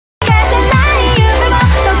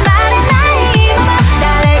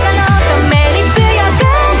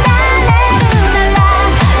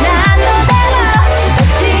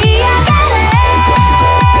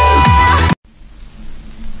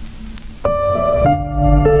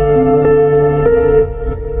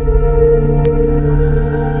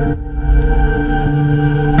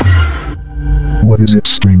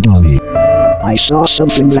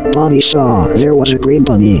something that Bonnie saw. There was a green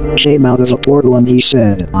bunny, came out of a portal and he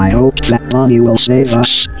said, I hope that Bonnie will save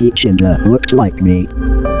us. He kinda looked like me.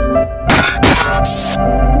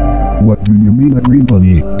 What do you mean a green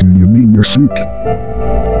bunny? Do you mean your suit?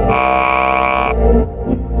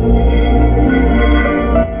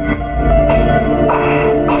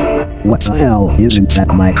 What the hell, isn't that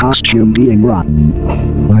my costume being rotten?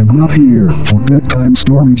 I'm not here for bedtime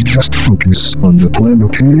stories, just focus on the plan,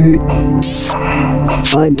 okay?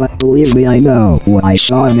 Fine, but believe me, I know what I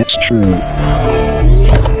saw and it's true.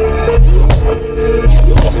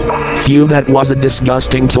 Phew, that was a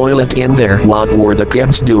disgusting toilet in there. What were the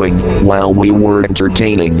kids doing while we were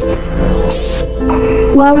entertaining?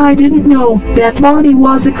 Well, I didn't know that Bonnie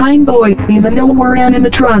was a kind boy, even though we're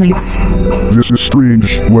animatronics. This is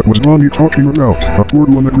strange. What was Bonnie talking about? A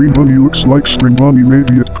portal and a green bunny looks like spring Bonnie.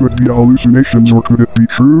 Maybe it could be hallucinations, or could it be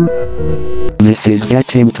true? This is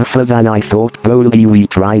getting tougher than I thought. Goldie, we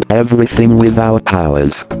tried everything with our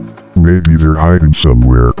powers. Maybe they're hiding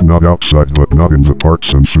somewhere, not outside but not in the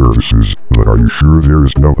parts and services. But are you sure there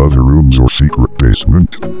is no other rooms or secret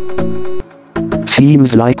basement?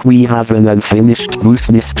 Seems like we have an unfinished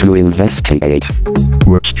business to investigate.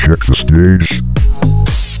 Let's check the stage.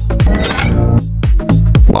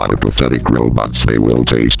 What a pathetic robots. They will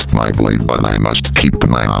taste my blade, but I must keep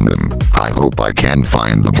an eye on them. I hope I can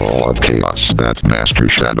find the ball of chaos that Master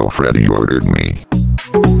Shadow Freddy ordered me.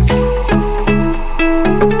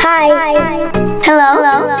 Hi.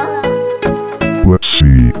 Hello. Let's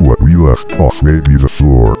see what we left off. Maybe the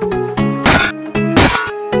floor.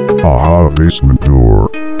 Aha, basement door.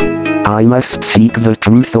 I must seek the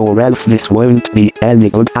truth or else this won't be any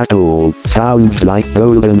good at all. Sounds like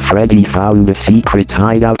Golden Freddy found a secret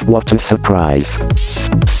hideout. What a surprise.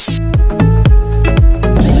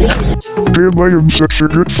 Damn, I am such a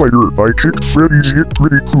good fighter. I kicked Freddy's hit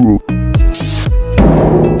pretty cool.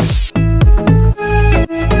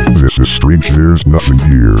 This is strange, there's nothing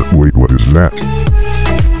here. Wait, what is that?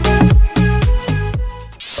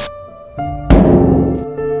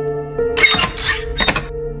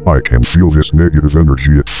 I can feel this negative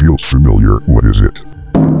energy, it feels familiar. What is it?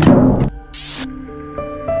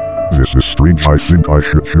 This is strange, I think I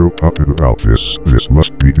should show Puppet about this. This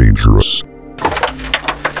must be dangerous.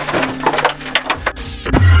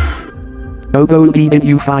 Oh Goldie, did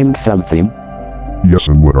you find something? Yes,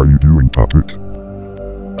 and what are you doing, Puppet?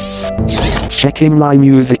 Checking my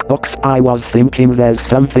music box. I was thinking there's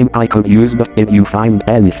something I could use, but did you find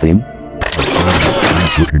anything?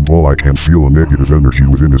 Looking ball, I can feel a negative energy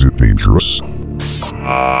within. Is it dangerous?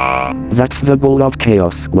 That's the ball of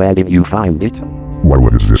chaos. Where did you find it? Why,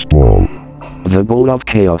 what is this ball? The ball of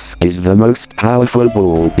chaos is the most powerful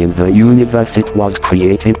ball in the universe. It was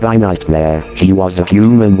created by Nightmare. He was a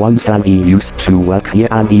human once and he used to work here,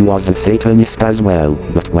 and he was a Satanist as well.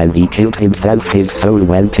 But when he killed himself, his soul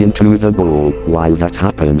went into the ball. While that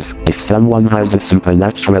happens, if someone has a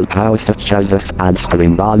supernatural power such as us and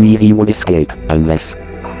Spring Bonnie, he would escape, unless...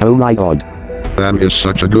 Oh my god. That is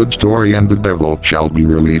such a good story, and the devil shall be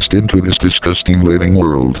released into this disgusting living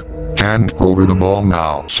world. Hand over the ball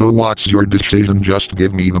now. So what's your decision? Just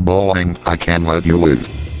give me the ball and I can let you live.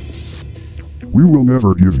 We will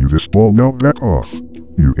never give you this ball, now back off.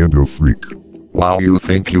 You endo freak. Wow, you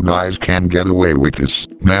think you guys can get away with this?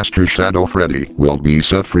 Master Shadow Freddy will be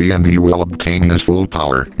set free and he will obtain his full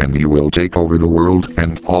power and he will take over the world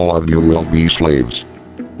and all of you will be slaves.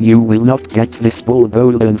 You will not get this ball,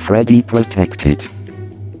 Golden Freddy. Protect it.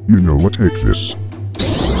 You know what, take this.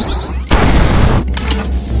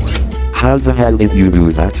 How the hell did you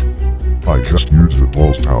do that? I just used the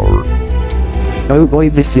ball's power. Oh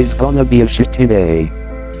boy, this is gonna be a shitty day.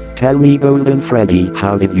 Tell me, Golden Freddy,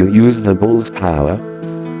 how did you use the ball's power?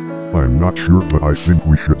 I'm not sure, but I think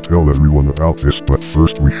we should tell everyone about this, but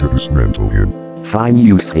first we should dismantle him. Fine,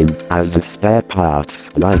 use him as a spare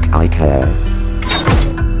parts, like I care.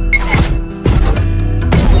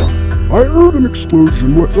 I heard an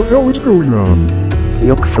explosion, what the hell is going on?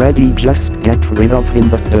 Look, Freddy, just get rid of him,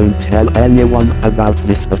 but don't tell anyone about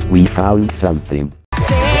this, but we found something.